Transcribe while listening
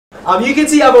You can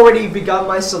see I've already begun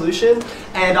my solution,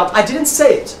 and I didn't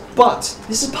say it, but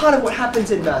this is part of what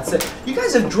happens in maths. That you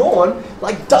guys have drawn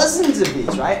like dozens of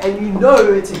these, right? And you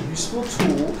know it's a useful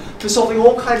tool for solving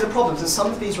all kinds of problems, and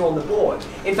some of these are on the board.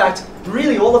 In fact,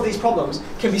 really all of these problems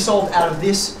can be solved out of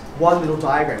this one little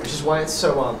diagram, which is why it's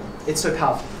so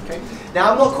powerful. Okay?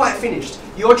 Now I'm not quite finished.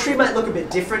 Your tree might look a bit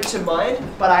different to mine,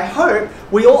 but I hope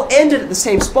we all ended at the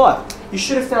same spot. You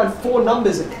should have found 4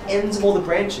 numbers at the ends of all the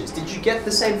branches. Did you get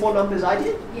the same 4 numbers I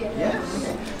did? Yeah?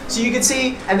 Okay. So you can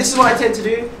see, and this is what I tend to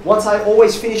do, once I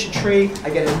always finish a tree, I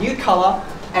get a new color,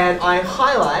 and I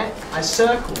highlight, I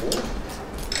circle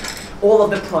all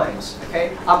of the primes,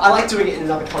 okay? I like doing it in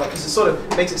another color because it sort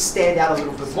of makes it stand out a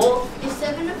little bit more. Is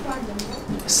 7 a prime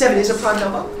number? 7 is a prime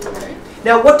number. Okay.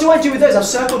 Now what do I do with those? I've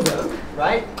circled them,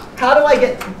 right? How do I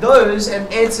get those and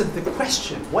answer the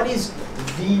question? What is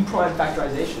the prime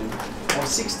factorization of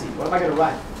 60? What am I going to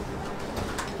write?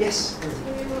 Yes?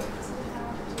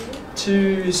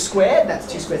 2 squared,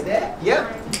 that's 2 squared there.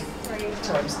 Yep.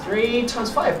 Times 3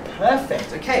 times 5.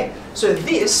 Perfect. Okay. So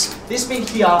this bit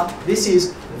here, this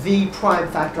is the prime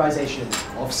factorization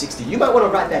of 60. You might want to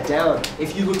write that down.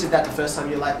 If you looked at that the first time,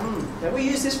 you're like, have we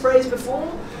used this phrase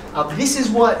before? This is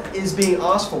what is being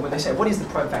asked for when they say, what is the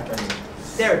prime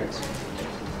factorization? There it is.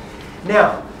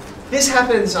 Now, this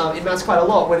happens in maths quite a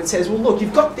lot when it says, well, look,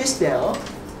 you've got this now.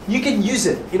 You can use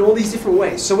it in all these different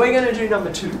ways. So we're going to do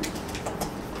number 2.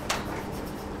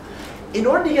 In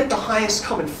order to get the highest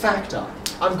common factor,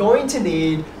 I'm going to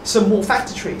need some more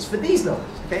factor trees for these numbers.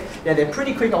 Okay? Now they're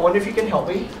pretty quick. I wonder if you can help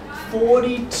me.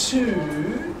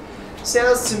 42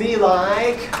 sounds to me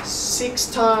like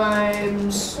 6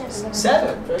 times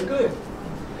 7. Very good.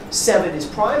 7 is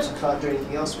prime, so I can't do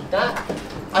anything else with that.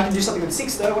 I can do something with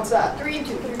 6 though. What's that? 3 and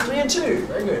 2. 3 and 2.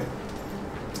 Very good.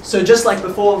 So just like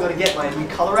before, I'm going to get my new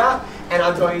color out, and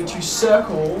I'm going to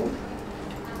circle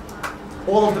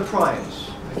all of the primes.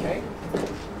 Okay?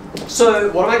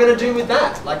 So what am I going to do with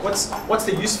that? Like what's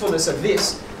the usefulness of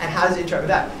this, and how does it interact with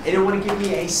that? Anyone want to give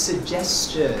me a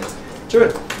suggestion? Sure.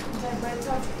 Okay, break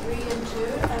up 3 and 2,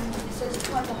 and it says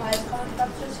find the highest common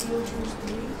factor, so you'll choose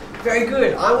 3. Very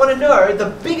good. I want to know the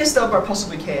biggest number I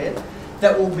possibly can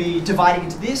that will be dividing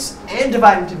into this and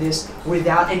dividing into this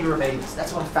without any remainders.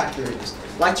 That's what a factor is.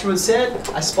 Like Truman said,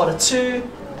 I spot a 2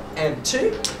 and a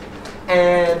 2,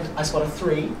 and I spot a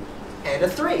 3 and a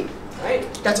 3. Right?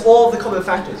 That's all of the common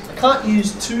factors. I can't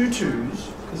use 2 2s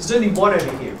because there's only 1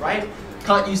 over here, right?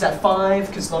 Can't use that 5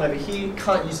 because it's not over here.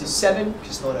 Can't use this 7 because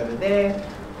it's not over there.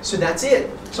 So that's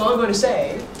it. So I'm going to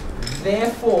say,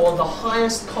 therefore, the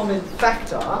highest common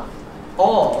factor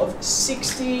of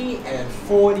 60 and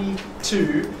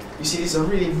 42, you see this is a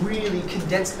really, really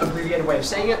condensed, abbreviated way of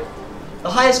saying it.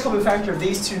 The highest common factor of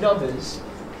these 2 numbers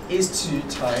is 2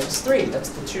 times 3. That's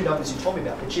the 2 numbers you told me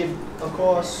about, which is, of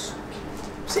course,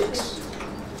 6.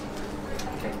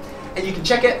 Okay. And you can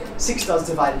check it. 6 does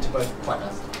divide into both quite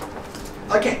nicely.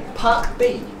 Okay, part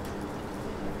B.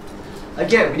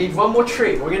 Again, we need one more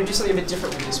tree. We're going to do something a bit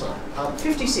different with this one.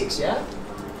 56, yeah?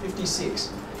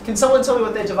 56. Can someone tell me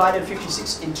what they divided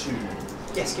 56 into?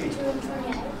 Yes, give me. 2 and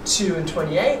 28. 2 and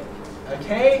 28.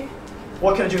 Okay.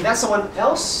 What can I do with that? Someone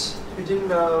else who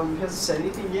hasn't said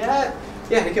anything yet?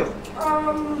 Yeah, Nikhil.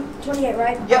 28,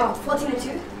 right? Yep. 14 and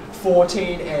 2.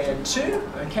 14 and 2.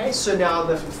 Okay, so now I'm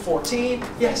left with 14.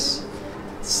 Yes.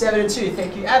 7 and 2.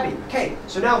 Thank you, Abby. Okay,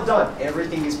 so now I'm done.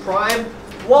 Everything is prime.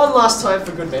 One last time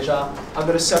for good measure. I'm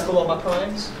going to circle all my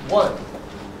primes. 1,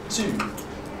 2,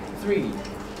 3,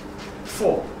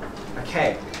 4.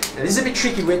 Okay. Now this is a bit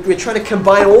tricky. We're trying to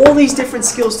combine all these different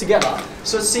skills together.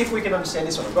 So let's see if we can understand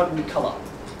this one. I've got a new color.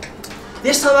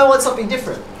 This time I want something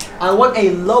different. I want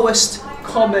a lowest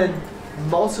common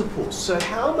multiple. So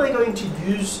how am I going to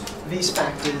use these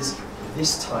factors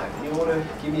this time? You want to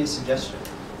give me a suggestion?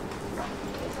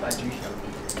 I do help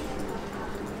you.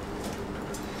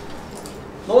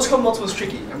 Lowest common multiple is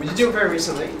tricky, and we did do it very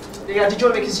recently. Yeah, did you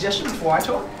want to make a suggestion before I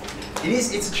talk?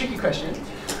 It's a tricky question.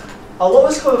 A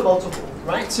lowest common multiple,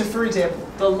 right? So for example,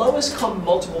 the lowest common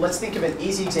multiple, let's think of an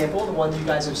easy example, the one you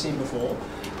guys have seen before,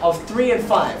 of 3 and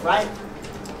 5, right?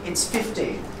 It's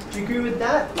 15. Do you agree with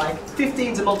that? Like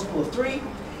 15 is a multiple of 3,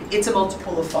 it's a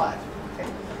multiple of 5. Okay?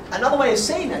 Another way of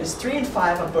saying that is 3 and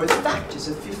 5 are both factors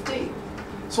of 15.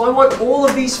 So I want all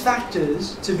of these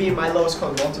factors to be in my lowest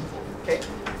common multiple. Okay?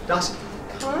 Darcy?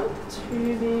 Can't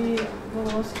 2 be the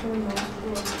lowest common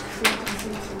multiple of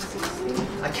 56 and 60?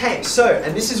 Okay, so,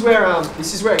 and this is where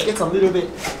it gets a little bit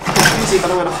confusing,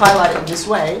 but I'm going to highlight it in this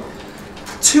way.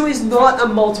 2 is not a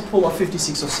multiple of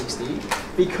 56 or 60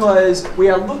 because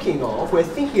we're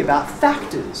thinking about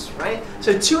factors, right?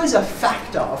 So 2 is a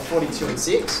factor of 42 and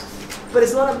 6. but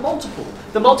it's not a multiple.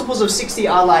 The multiples of 60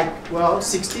 are like, well,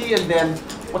 60 and then,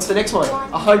 what's the next one?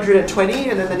 120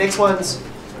 and then the next one's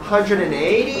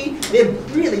 180. They're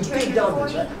really big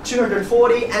numbers, right?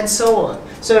 240 and so on.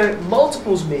 So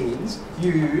multiples means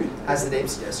you, as the name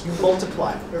suggests, you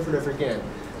multiply over and over again.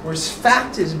 Whereas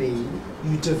factors mean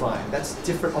you divide. That's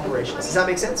different operations. Does that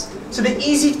make sense? So they're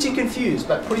easy to confuse,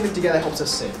 but putting them together helps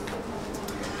us see.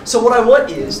 So what I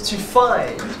want is to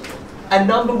find a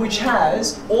number which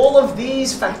has all of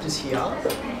these factors here,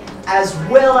 as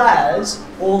well as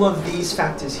all of these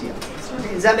factors here.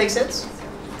 Does that make sense?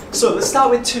 So let's start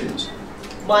with 2's.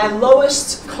 My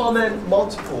lowest common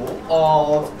multiple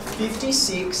of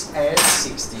 56 and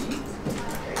 60.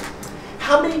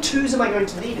 How many 2's am I going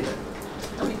to need in it?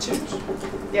 How many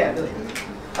 2's? Yeah, really.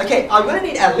 Okay, I'm going to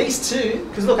need at least 2,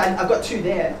 because look, I've got 2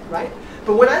 there, right?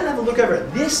 But when I have a look over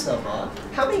at this number,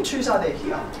 how many 2's are there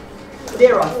here?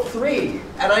 There are 3,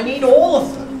 and I need all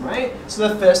of them, right? So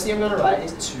the first thing I'm going to write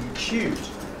is 2 cubed.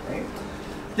 Okay?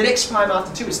 The next prime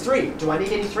after 2 is 3. Do I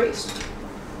need any 3's?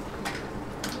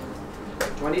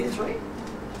 Do I need a 3?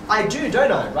 I do,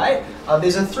 don't I, right?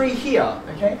 There's a 3 here,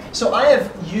 okay? So I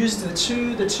have used the 2,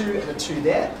 and the 2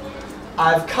 there.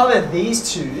 I've covered these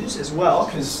 2's as well,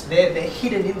 because they're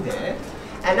hidden in there.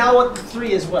 And now I want the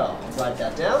 3 as well. I'll write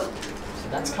that down. So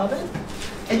that's covered.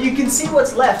 And you can see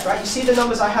what's left, right? You see the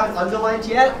numbers I haven't underlined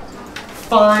yet?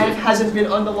 5 hasn't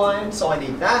been underlined, so I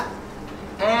need that.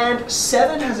 And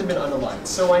 7 hasn't been underlined,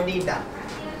 so I need that.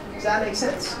 Does that make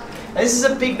sense? Now, this is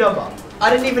a big number.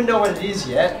 I don't even know what it is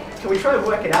yet. Can we try and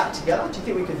work it out together? Do you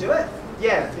think we can do it?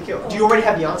 Yeah, Nikhil. Do you already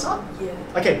have the answer?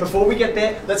 Yeah. Okay, before we get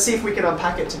there, let's see if we can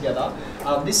unpack it together.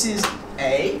 This is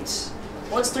 8.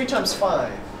 What's 3 times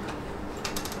 5?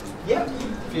 Yep,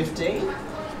 15.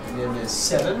 And then there's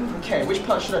 7. Okay, which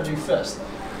part should I do first?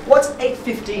 What's 8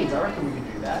 15s? I reckon we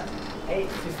can do that. 8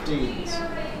 15s.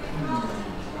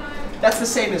 That's the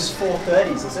same as 4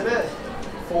 30s, isn't it?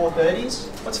 4 30s?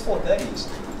 What's 4 30s?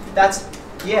 That's,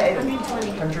 yeah,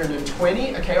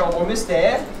 120. Okay, I'm almost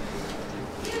there.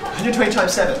 120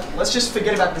 times 7. Let's just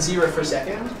forget about the 0 for a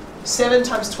second. 7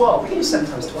 times 12. We can use 7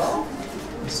 times 12.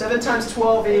 7 times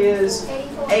 12 is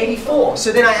 84.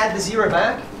 So then I add the 0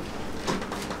 back.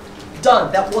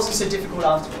 Done. That wasn't so difficult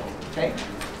after all. Okay.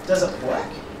 Does it work?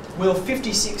 Will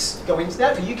 56 go into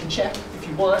that? Or you can check if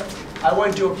you want. I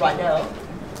won't do it right now,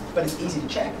 but it's easy to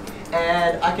check.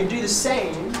 And I can do the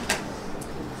same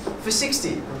for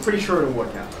 60. I'm pretty sure it'll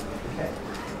work out. Okay.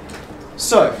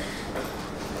 So,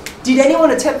 did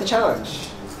anyone attempt the challenge?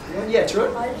 Yeah,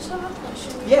 Tarun? I just have a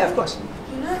question. Yeah, of course.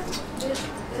 You know,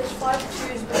 there's 5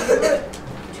 2's, but you got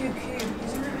 2 cubed.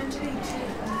 Isn't it meant to be 2 and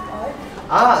 5?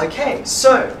 Ah, okay.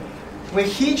 So, we're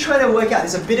here trying to work out,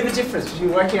 there's a bit of a difference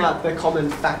between working out the common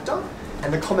factor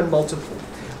and the common multiple.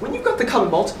 When you've got the common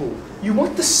multiple, you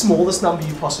want the smallest number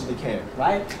you possibly can,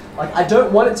 right? Like, I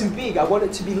don't want it to be big, I want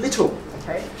it to be little,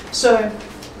 okay? So,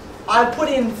 I put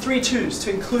in 3 2's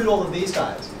to include all of these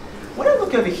guys. When I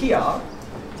look over here,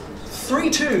 3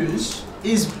 2's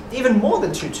is even more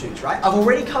than 2 2's, right? I've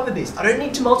already covered these. I don't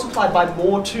need to multiply by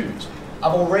more 2's.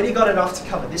 I've already got enough to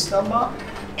cover this number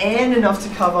and enough to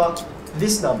cover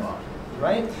this number,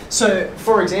 right? So,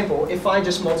 for example, if I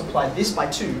just multiply this by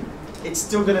 2, it's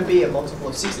still going to be a multiple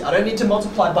of 60. I don't need to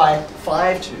multiply by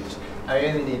 5 2's. I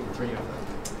only need 3 of them,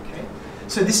 okay?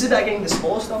 So this is about getting the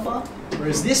smallest number,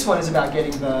 whereas this one is about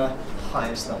getting the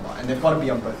highest number, and they've got to be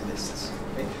on both lists.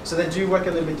 Okay? So they do work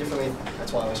a little bit differently.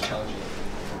 That's why I was challenging it.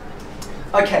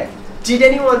 Okay. Did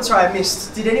anyone, sorry I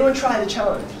missed, did anyone try the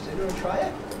challenge? Did anyone try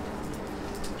it?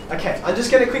 Okay, I'm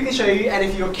just going to quickly show you, and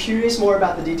if you're curious more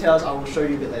about the details, I will show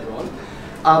you a bit later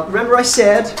on. Remember I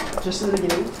said, just in the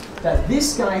beginning, that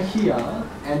this guy here,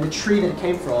 and the tree that it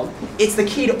came from, it's the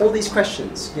key to all these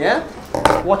questions, yeah?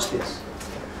 Watch this.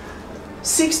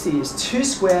 60 is 2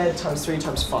 squared times 3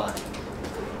 times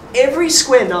 5. Every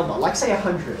square number, like say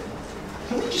 100,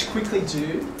 can we just quickly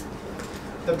do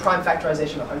the prime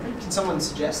factorization of 100? Can someone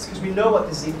suggest? Because we know what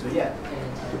this is equal to, yeah.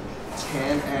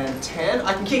 10 and 10.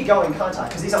 I can keep going, can't I?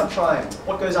 Because these aren't prime.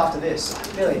 What goes after this?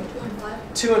 Really?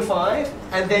 2 and 5.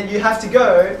 And then you have to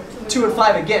go 2 and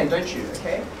 5 again, don't you?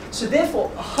 Okay? So therefore,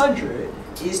 100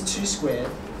 is 2 squared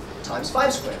times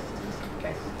 5 squared.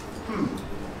 Okay?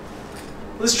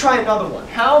 Let's try another one.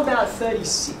 How about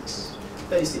 36?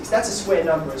 36. That's a square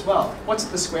number as well. What's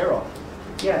it the square of?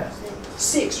 Yeah.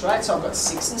 6, right? So I've got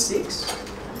 6 and 6.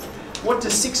 What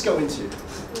does 6 go into?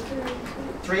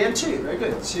 3 and 2. Very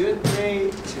good. 2 and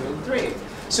 3, 2 and 3.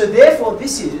 So therefore,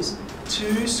 this is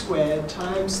 2 squared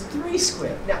times 3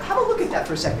 squared. Now, have a look at that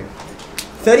for a second.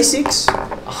 36,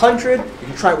 100, you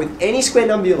can try it with any square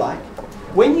number you like.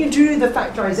 When you do the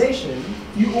factorization,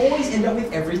 you always end up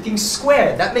with everything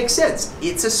squared. That makes sense.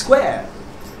 It's a square.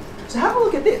 So have a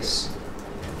look at this.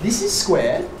 This is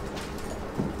squared,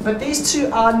 but these two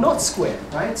are not squared,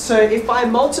 right? So if I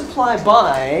multiply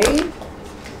by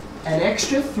an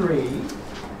extra 3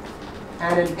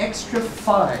 and an extra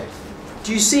 5,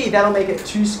 do you see that'll make it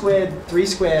 2 squared, 3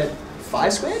 squared,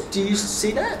 5 squared? Do you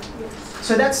see that? Yes.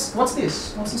 So that's, what's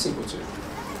this? What's this equal to?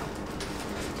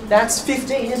 That's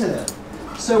 15, isn't it?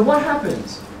 So what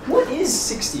happens? What is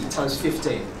 60 times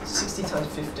 15? 60 times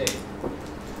 15.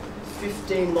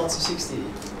 15 lots of 60.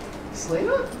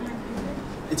 Selena?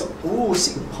 It's, ooh,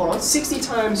 hold on. 60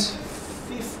 times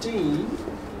 15.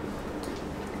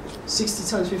 60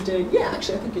 times 15. Yeah,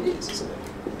 actually, I think it is, isn't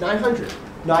it? 900.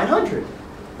 900.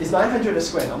 Is 900 a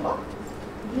square number?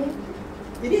 Yeah.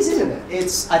 It is, isn't it?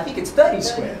 It's, I think it's 30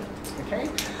 squared. Okay?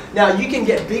 Now, you can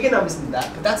get bigger numbers than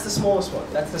that, but that's the smallest one.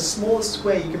 That's the smallest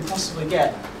square you can possibly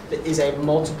get that is a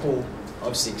multiple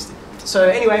of 60. So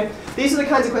anyway, these are the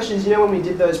kinds of questions, you know, when we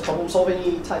did those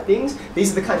problem-solving type things,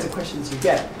 these are the kinds of questions you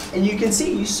get. And you can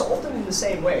see you solve them in the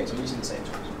same ways or using the same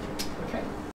tools.